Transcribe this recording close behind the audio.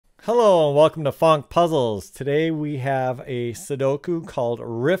Hello and welcome to Funk Puzzles. Today we have a Sudoku called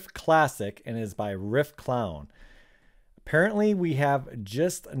RiffClassic and is by Riffclown. Apparently we have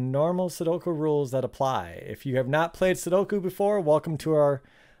just normal Sudoku rules that apply. If you have not played Sudoku before, welcome to our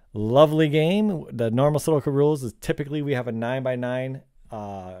lovely game. The normal Sudoku rules is typically we have a 9x9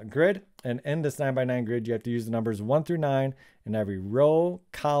 grid, and in this 9x9 grid you have to use the numbers 1 through 9 in every row,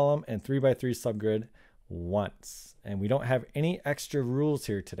 column, and 3x3 subgrid once. And we don't have any extra rules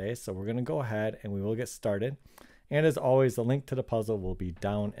here today, so we're going to go ahead and we will get started. And as always, the link to the puzzle will be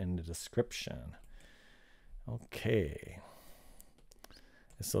down in the description. Okay.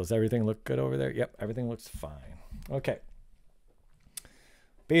 So does everything look good over there? Yep, everything looks fine. Okay.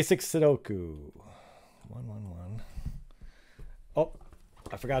 Basic Sudoku. 1, 1, 1. Oh,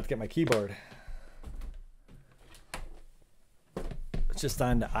 I forgot to get my keyboard. It's just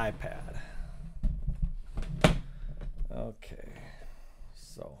on the iPad. Okay,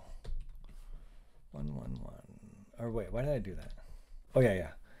 so 1, 1, 1. Or wait, why did I do that? Oh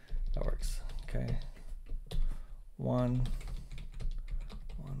yeah, that works. Okay, 1,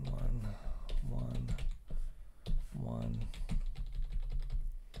 1, 1, 1, 1.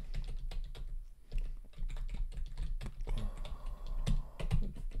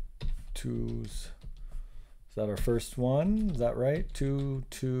 Twos. Is that our first one? Is that right? 2,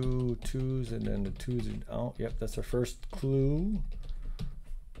 2, twos, and then the twos. Oh, yep, that's our first clue.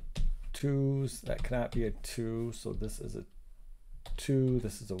 Twos. That cannot be a 2, so this is a 2.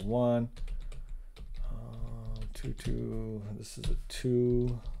 This is a 1. 2, 2. This is a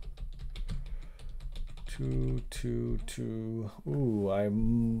 2. 2, 2, 2. Ooh,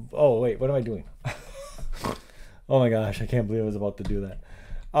 oh wait, what am I doing? Oh my gosh, I can't believe I was about to do that.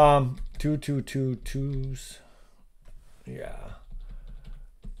 2, 2, 2, twos. Yeah.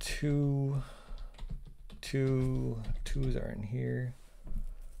 2, 2, twos are in here.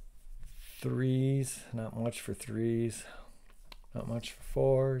 Threes, not much for threes. Not much for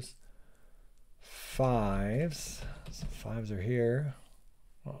fours. Fives. So fives are here.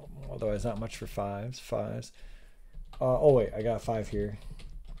 Well, otherwise, not much for fives. Fives. Oh wait, I got a 5 here.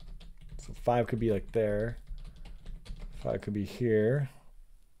 So 5 could be like there. 5 could be here.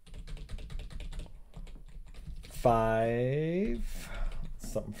 5,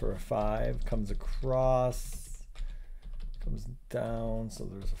 something for a 5, comes across, comes down, so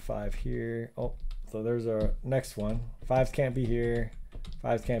there's a 5 here. Oh, so there's our next one. 5s can't be here,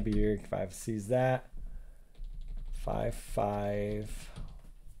 5s can't be here. 5 sees that. 5, 5,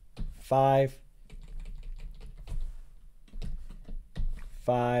 5,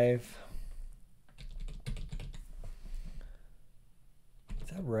 5. Is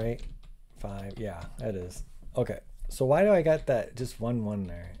that right? 5, yeah, that is. Okay, so why do I got that just 1, 1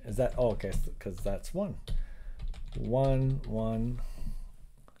 there? Is that, oh, okay, because that's 1. 1, 1.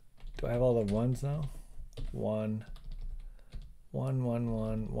 Do I have all the 1s now? 1, 1, 1,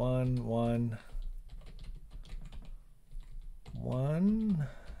 1, 1, 1, 1.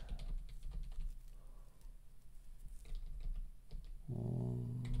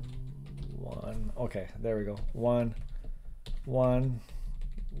 1. Okay, there we go. 1, 1,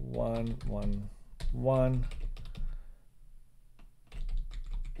 1, 1, 1.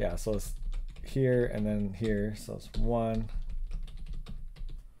 Yeah, so it's here and then here, so it's 1,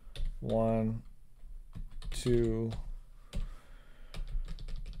 1, 2,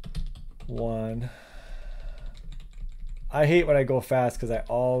 1. I hate when I go fast because I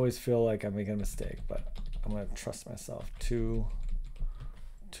always feel like I'm making a mistake, but I'm gonna trust myself. 2,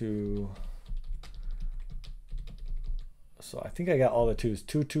 2. So I think I got all the 2s.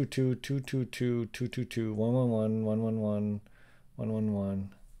 2, 2, 2, 2, 2, 2, 2, 2, 2, 1, 1, 1, 1, 1, 1, 1, 1,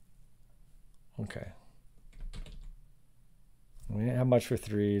 1. Okay. We didn't have much for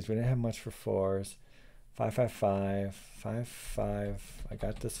 3s. We didn't have much for 4s. 5, 5, 5, 5, 5. I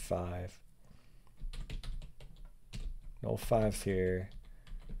got this 5. No 5s here.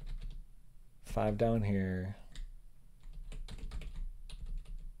 5 down here.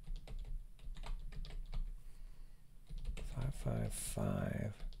 5,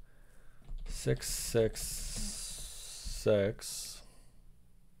 5. 6, 6, 6.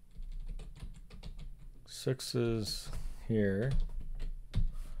 6 is here.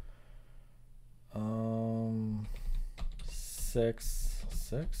 6,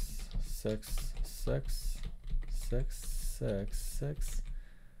 6, 6, 6, 6, 6, 6.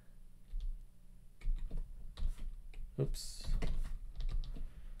 Oops.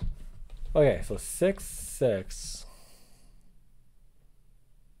 Okay, so 6, 6.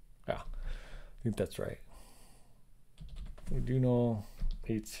 Yeah, I think that's right. We do know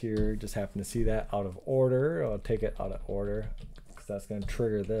 8's here. Just happen to see that out of order. I'll take it out of order. because that's going to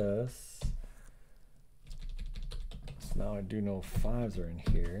trigger this. So now I do know 5s are in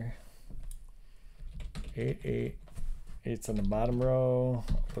here. 8, 8. 8's on the bottom row.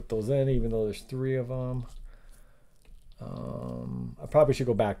 I'll put those in even though there's 3 of them. I probably should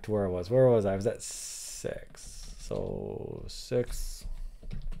go back to where I was. Where was I? I was at 6. So 6,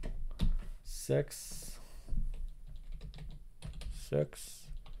 6, 6,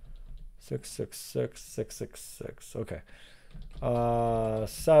 6, 6, 6, 6, 6, 6. Okay.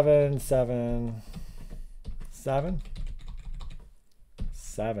 7, 7, 7,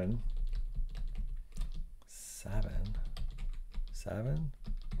 7, 7, 7.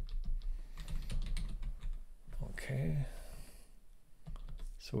 Okay.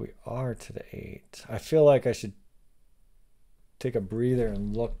 So we are to the 8. I feel like I should take a breather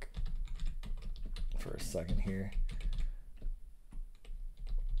and look for a second here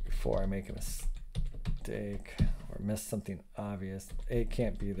before I make a mistake or miss something obvious. 8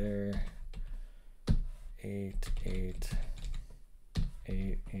 can't be there. 8, 8,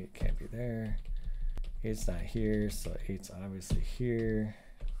 8, 8 can't be there. 8's not here, so 8's obviously here.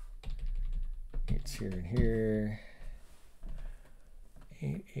 8's here and here.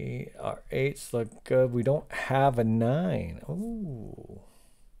 8, 8. Our 8's look good. We don't have a 9. Ooh.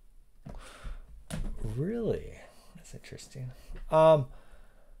 Really? That's interesting. Oh.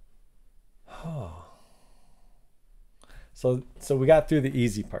 So we got through the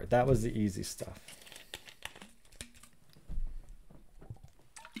easy part. That was the easy stuff.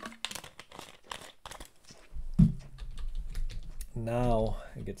 Now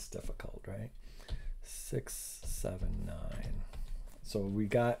it gets difficult, right? 6, 7, 9. So we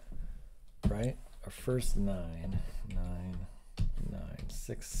got, right, our first 9, 9, 9,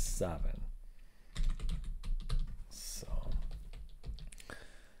 6, 7. So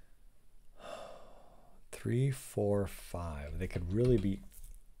 3, 4, 5. They could really be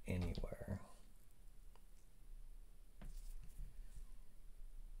anywhere.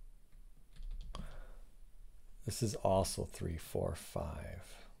 This is also 3, 4, 5.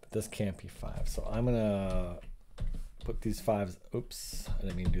 But this can't be 5. So I'm going to put these 5s. Oops, I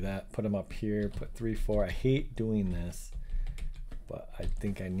didn't mean to do that. Put them up here. Put 3, 4. I hate doing this, but I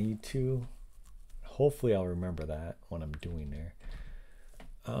think I need to. Hopefully I'll remember that when I'm doing there.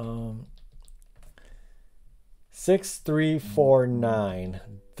 6, 3, 4, 9.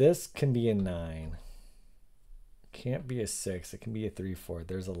 This can be a 9. Can't be a 6. It can be a 3, 4.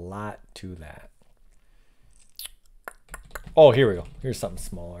 There's a lot to that. Oh, here we go. Here's something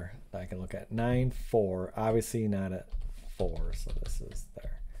smaller that I can look at. 9, 4. Obviously not a 4, so this is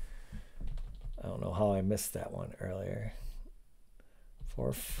there. I don't know how I missed that one earlier.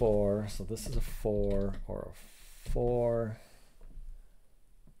 4, 4. So this is a 4 or a 4.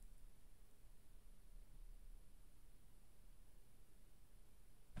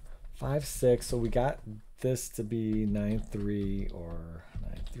 5, 6. So we got this to be 9, 3 or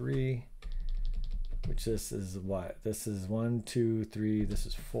 9, 3. Which this is what? This is 1, 2, 3. This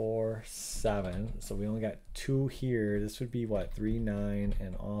is 4, 7. So we only got 2 here. This would be what? 3, 9,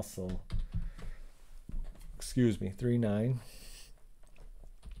 and also, excuse me, 3, 9.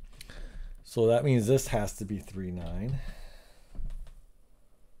 So that means this has to be 3, 9.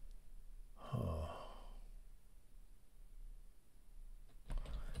 Oh.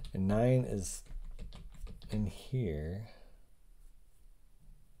 And 9 is in here.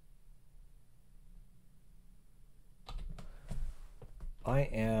 I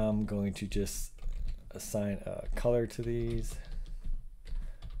am going to just assign a color to these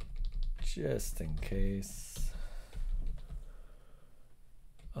just in case.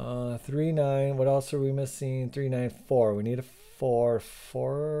 3, 9. What else are we missing? 3, 9, 4. We need a 4.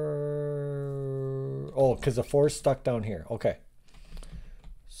 4. Oh, because the 4 is stuck down here. Okay.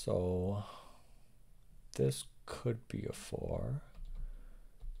 So this could be a 4.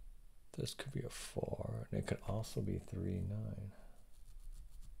 This could be a 4. And it could also be 3, 9.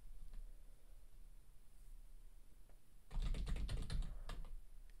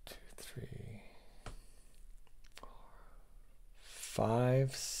 3, 4,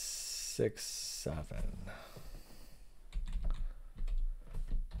 5, 6, 7.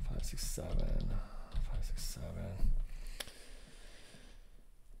 5, 6, 7. 5, 6, 7.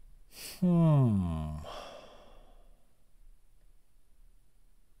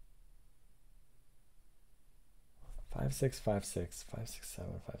 5, 6, 5, 6, 5, 6,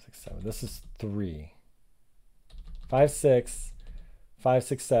 7, 5, 6, 7. This is 3. 5, 6, 5,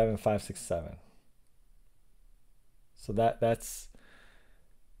 6, 7, 5, 6, 7. So that's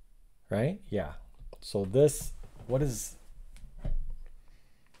right? Yeah. So this, what is,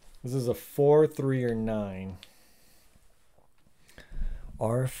 this is a 4, 3, or 9.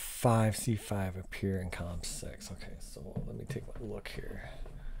 R5, C5 appear in column 6. Okay, so let me take a look here.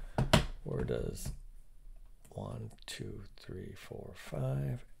 Where does 1, 2, 3, 4,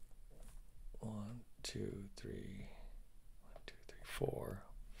 5, 1, 2, 3, 1, 2, 3, 4,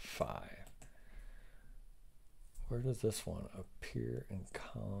 5. Where does this one appear in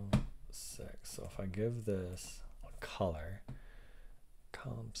column 6? So if I give this a color,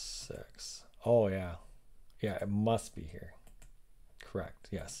 column 6. Oh yeah. Yeah, it must be here. Correct,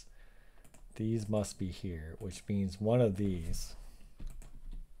 yes. These must be here, which means one of these.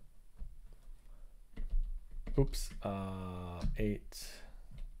 Oops, 8,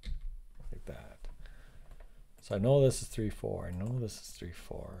 like that. So I know this is 3, 4. I know this is 3,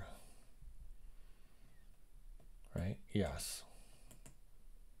 4. Right? Yes.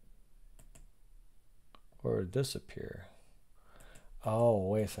 Where would this appear? Oh,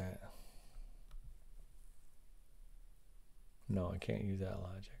 wait a second. No, I can't use that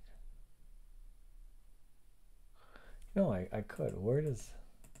logic. No, I could. Where does...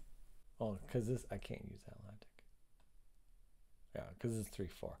 Oh, because this, I can't use that logic. Yeah, because it's 3,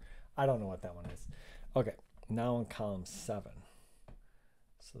 4. I don't know what that one is. Okay, now in column 7.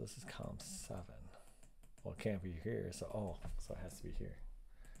 So this is column 7. Well, it can't be here, so so it has to be here.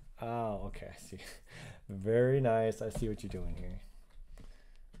 Oh, okay, I see. Very nice. I see what you're doing here.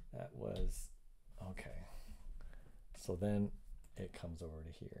 That was okay. So then it comes over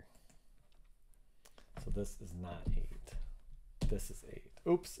to here. So this is not 8. This is 8.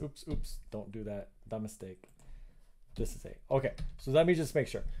 Oops, oops, oops. Don't do that. Dumb mistake. This is 8. Okay, so let me just make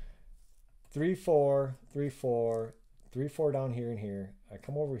sure. 3, 4, 3, 4, 3, 4 down here and here. I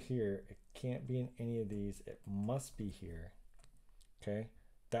come over here. It can't be in any of these. It must be here. Okay,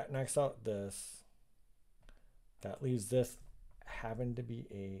 that knocks out this. That leaves this having to be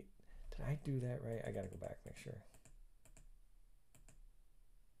 8. Did I do that right? I gotta go back, make sure.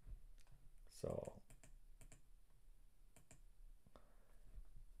 So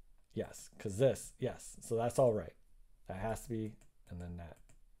yes, because this, yes. So that's all right. That has to be, and then that.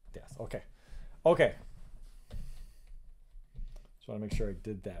 Yes, okay. Okay. Just want to make sure I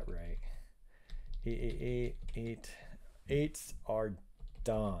did that right. 8, 8, 8, 8. 8s are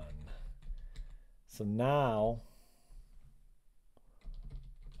done. So now,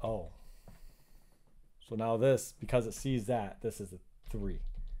 so now this, because it sees that, this is a 3.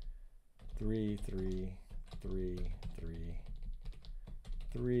 3, 3, 3, 3,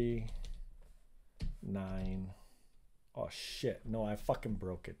 3, 9. Oh shit, no, I fucking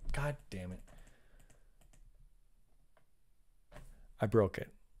broke it. God damn it. I broke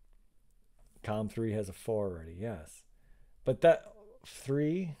it. Column 3 has a 4 already, yes. But that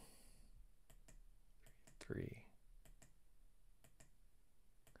 3.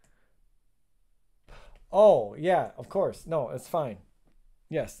 Oh, yeah, of course. No, it's fine.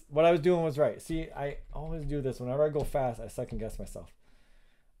 Yes, what I was doing was right. See, I always do this. Whenever I go fast, I second guess myself.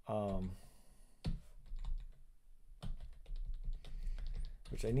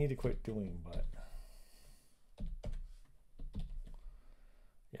 Which I need to quit doing, but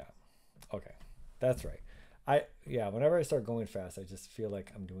yeah. Okay, that's right. Whenever I start going fast, I just feel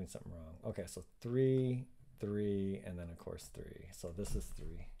like I'm doing something wrong. Okay, so 3, 3, and then of course 3. So this is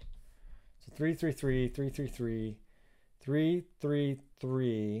 3. So 3, 3, 3, 3, 3, 3, 3, 3,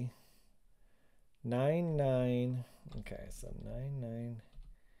 3, 9, 9. Okay, so 9, 9,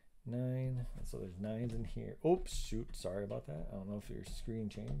 9. So there's 9s in here. Oops, shoot, sorry about that. I don't know if your screen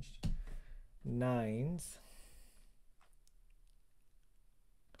changed. 9s.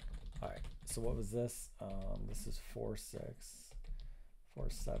 All right, so what was this? This is 4, 6, 4,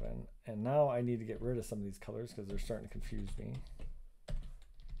 7. And now I need to get rid of some of these colors because they're starting to confuse me.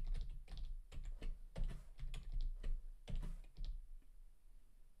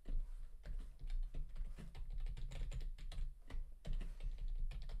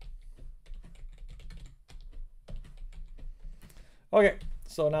 Okay,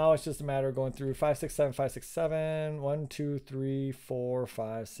 so now it's just a matter of going through 5, 6, 7, 5, 6, 7. 1, 2, 3, 4,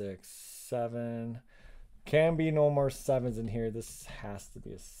 5, 6, 7. Can be no more 7s in here. This has to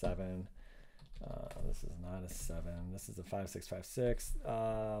be a 7. This is not a 7. This is a 5, 6, 5, 6.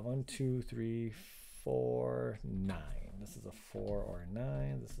 1, 2, 3, 4, 9. This is a 4 or a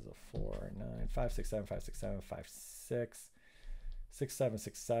 9. This is a 4 or a 9. 5, 6, 7, 5, 6, 7, 5, 6. 6, 7,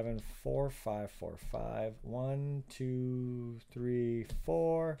 6, 7, 4, 5, 4, 5. 1, 2, 3,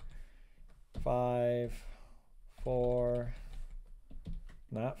 4, 5, 4,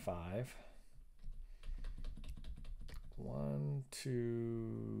 not 5. 1, 2,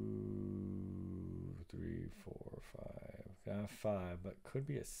 3, 4, 5. Got 5, but could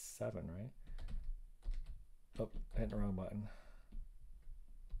be a 7, right? Oh, hitting the wrong button.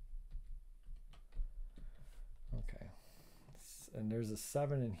 and there's a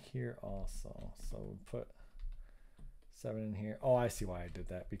 7 in here also. So we'll put 7 in here. Oh, I see why I did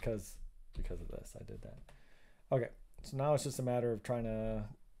that, because of this. I did that. Okay, so now it's just a matter of trying to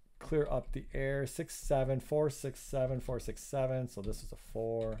clear up the air. 6, 7, 4, 6, 7, 4, 6, 7. So this is a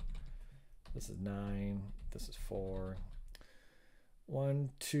 4. This is 9. This is 4. 1,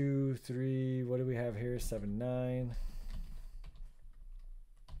 2, 3. What do we have here? 7, 9.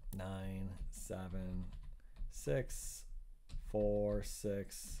 9, 7, 6, 4,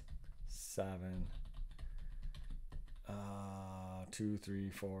 6, 7. 2, 3,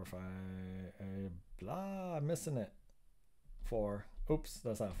 4, 5. Blah, I'm missing it. 4. Oops,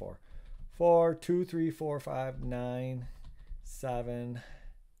 that's not 4. 4, 2, 3, 4, 5, 9, 7,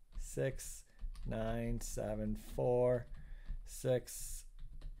 6, 9, 7, 4, 6,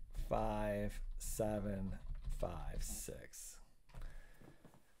 5, 7, 5, 6. Is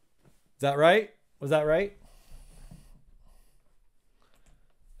that right? Was that right?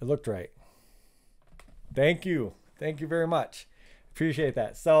 It looked right. Thank you. Thank you very much. Appreciate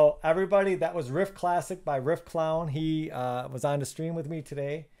that. So everybody, that was RiffClassic by Riffclown. He was on the stream with me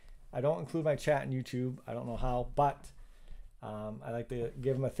today. I don't include my chat in YouTube. I don't know how, but I'd like to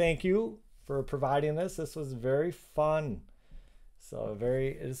give him a thank you for providing this. This was very fun. So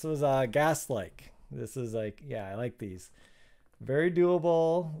this was gas-like. This is like, yeah, I like these. Very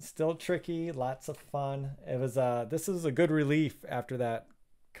doable, still tricky, lots of fun. It was this is a good relief after that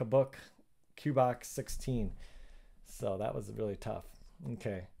kubok 16. So that was really tough.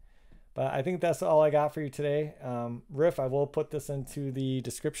 Okay. But I think that's all I got for you today. Riff, I will put this into the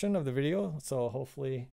description of the video. So hopefully